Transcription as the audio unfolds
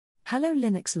Hello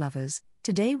Linux lovers,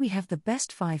 today we have the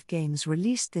best 5 games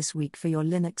released this week for your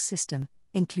Linux system,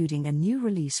 including a new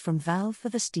release from Valve for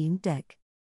the Steam Deck.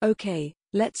 Okay,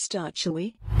 let's start, shall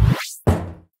we?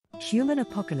 Human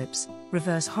Apocalypse,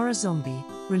 Reverse Horror Zombie,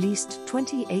 released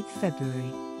 28th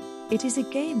February. It is a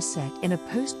game set in a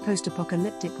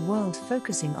post-apocalyptic world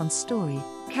focusing on story,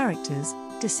 characters,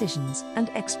 decisions, and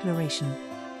exploration.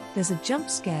 There's a jump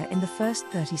scare in the first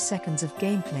 30 seconds of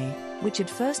gameplay, which at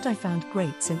first I found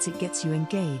great since it gets you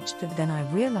engaged, but then I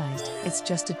realized it's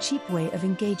just a cheap way of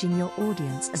engaging your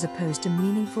audience as opposed to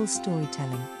meaningful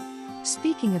storytelling.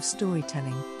 Speaking of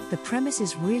storytelling, the premise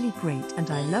is really great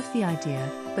and I love the idea,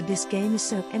 but this game is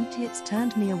so empty it's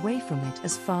turned me away from it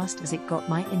as fast as it got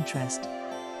my interest.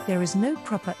 There is no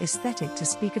proper aesthetic to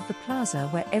speak of. The plaza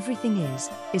where everything is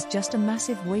just a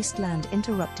massive wasteland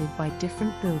interrupted by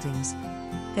different buildings.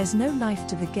 There's no life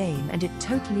to the game and it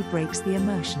totally breaks the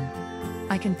immersion.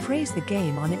 I can praise the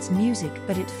game on its music,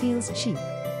 but it feels cheap.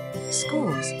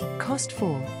 Scores: Cost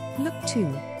 4, Look 2,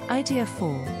 Idea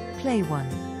 4, Play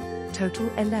 1. Total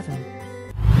 11.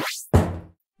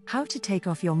 How to Take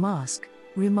Off Your Mask,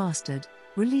 Remastered,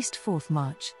 released 4th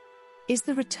March. Is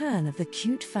the return of the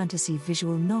cute fantasy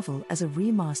visual novel as a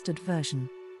remastered version.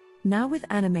 Now with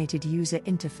animated user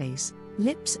interface,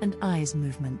 lips and eyes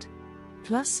movement.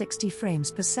 Plus 60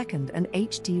 frames per second and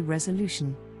HD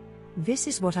resolution. This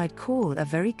is what I'd call a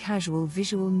very casual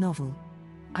visual novel.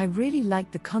 I really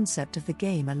liked the concept of the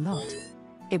game a lot.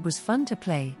 It was fun to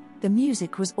play, the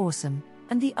music was awesome,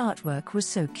 and the artwork was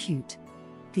so cute.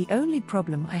 The only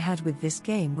problem I had with this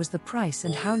game was the price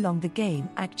and how long the game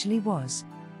actually was.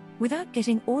 Without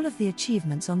getting all of the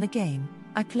achievements on the game,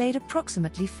 I played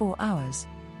approximately 4 hours.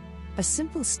 A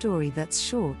simple story that's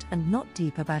short and not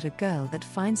deep about a girl that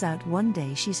finds out one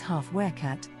day she's half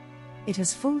werecat. It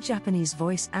has full Japanese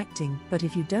voice acting, but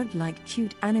if you don't like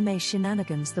cute anime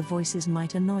shenanigans, the voices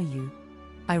might annoy you.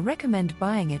 I recommend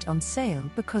buying it on sale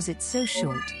because it's so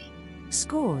short.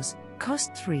 Scores: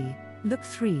 Cost 3, Look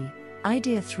 3,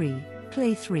 Idea 3,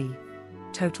 Play 3.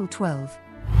 Total 12.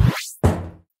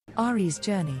 Ari's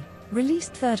Journey,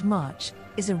 released 3rd March,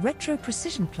 is a retro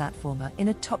precision platformer in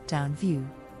a top-down view.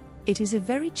 It is a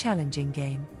very challenging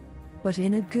game, but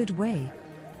in a good way.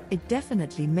 It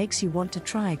definitely makes you want to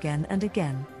try again and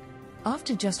again.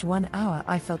 After just 1 hour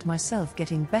I felt myself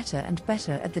getting better and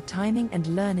better at the timing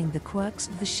and learning the quirks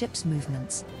of the ship's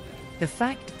movements. The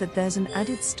fact that there's an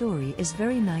added story is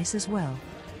very nice as well.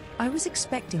 I was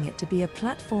expecting it to be a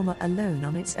platformer alone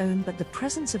on its own, but the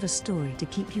presence of a story to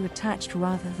keep you attached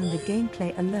rather than the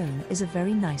gameplay alone is a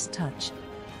very nice touch.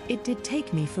 It did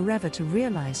take me forever to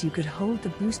realize you could hold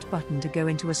the boost button to go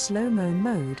into a slow-mo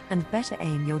mode and better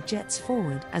aim your jets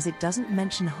forward, as it doesn't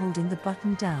mention holding the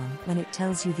button down when it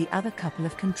tells you the other couple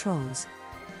of controls.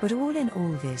 But all in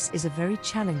all, this is a very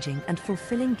challenging and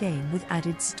fulfilling game with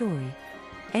added story.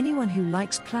 Anyone who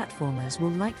likes platformers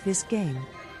will like this game.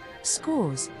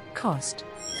 Scores: Cost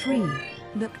 3,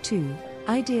 Look 2,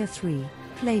 Idea 3,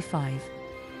 Play 5.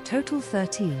 Total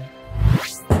 13.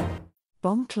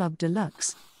 Bomb Club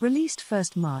Deluxe, released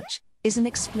 1st March, is an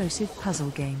explosive puzzle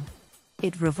game.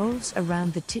 It revolves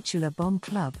around the titular Bomb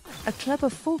Club, a club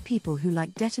of 4 people who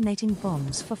like detonating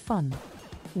bombs for fun.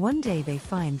 One day they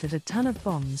find that a ton of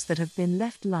bombs that have been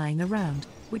left lying around,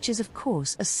 which is of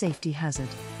course a safety hazard.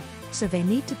 So they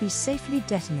need to be safely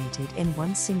detonated in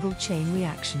one single chain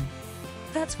reaction.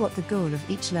 That's what the goal of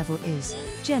each level is,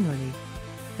 generally.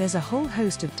 There's a whole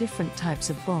host of different types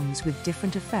of bombs with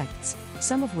different effects,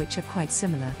 some of which are quite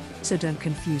similar, so don't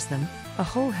confuse them, a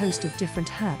whole host of different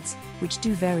hats, which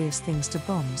do various things to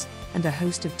bombs, and a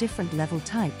host of different level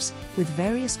types, with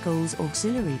various goals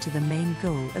auxiliary to the main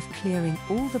goal of clearing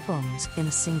all the bombs in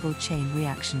a single chain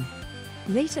reaction.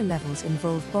 Later levels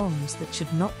involve bombs that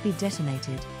should not be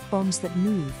detonated, bombs that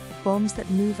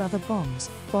move other bombs,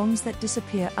 bombs that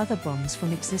disappear other bombs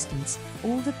from existence,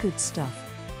 all the good stuff.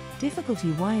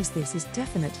 Difficulty-wise, this is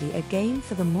definitely a game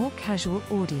for the more casual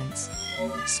audience.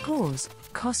 Scores: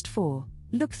 Cost 4,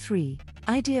 Look 3,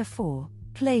 Idea 4,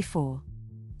 Play 4.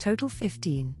 Total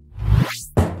 15.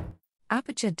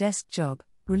 Aperture Desk Job,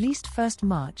 released 1st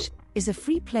March, is a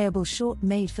free playable short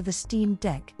made for the Steam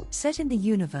Deck, set in the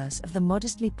universe of the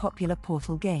modestly popular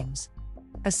Portal games.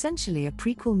 Essentially a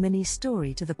prequel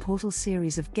mini-story to the Portal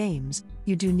series of games,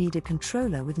 you do need a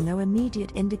controller with no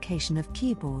immediate indication of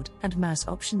keyboard and mouse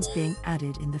options being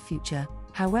added in the future.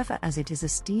 However, as it is a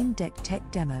Steam Deck tech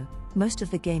demo, most of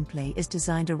the gameplay is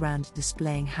designed around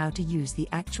displaying how to use the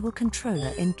actual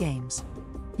controller in games.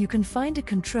 You can find a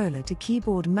controller to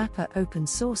keyboard mapper open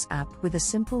source app with a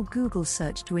simple Google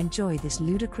search to enjoy this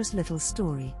ludicrous little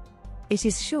story. It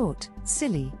is short,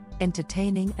 silly,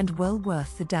 entertaining and well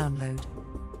worth the download.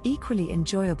 Equally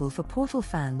enjoyable for Portal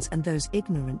fans and those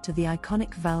ignorant to the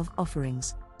iconic Valve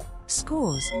offerings.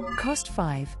 Scores: Cost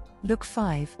 5, Look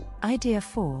 5, Idea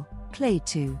 4, Play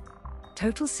 2.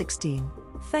 Total 16.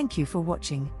 Thank you for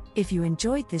watching. If you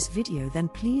enjoyed this video then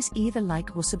please either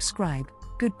like or subscribe.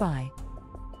 Goodbye.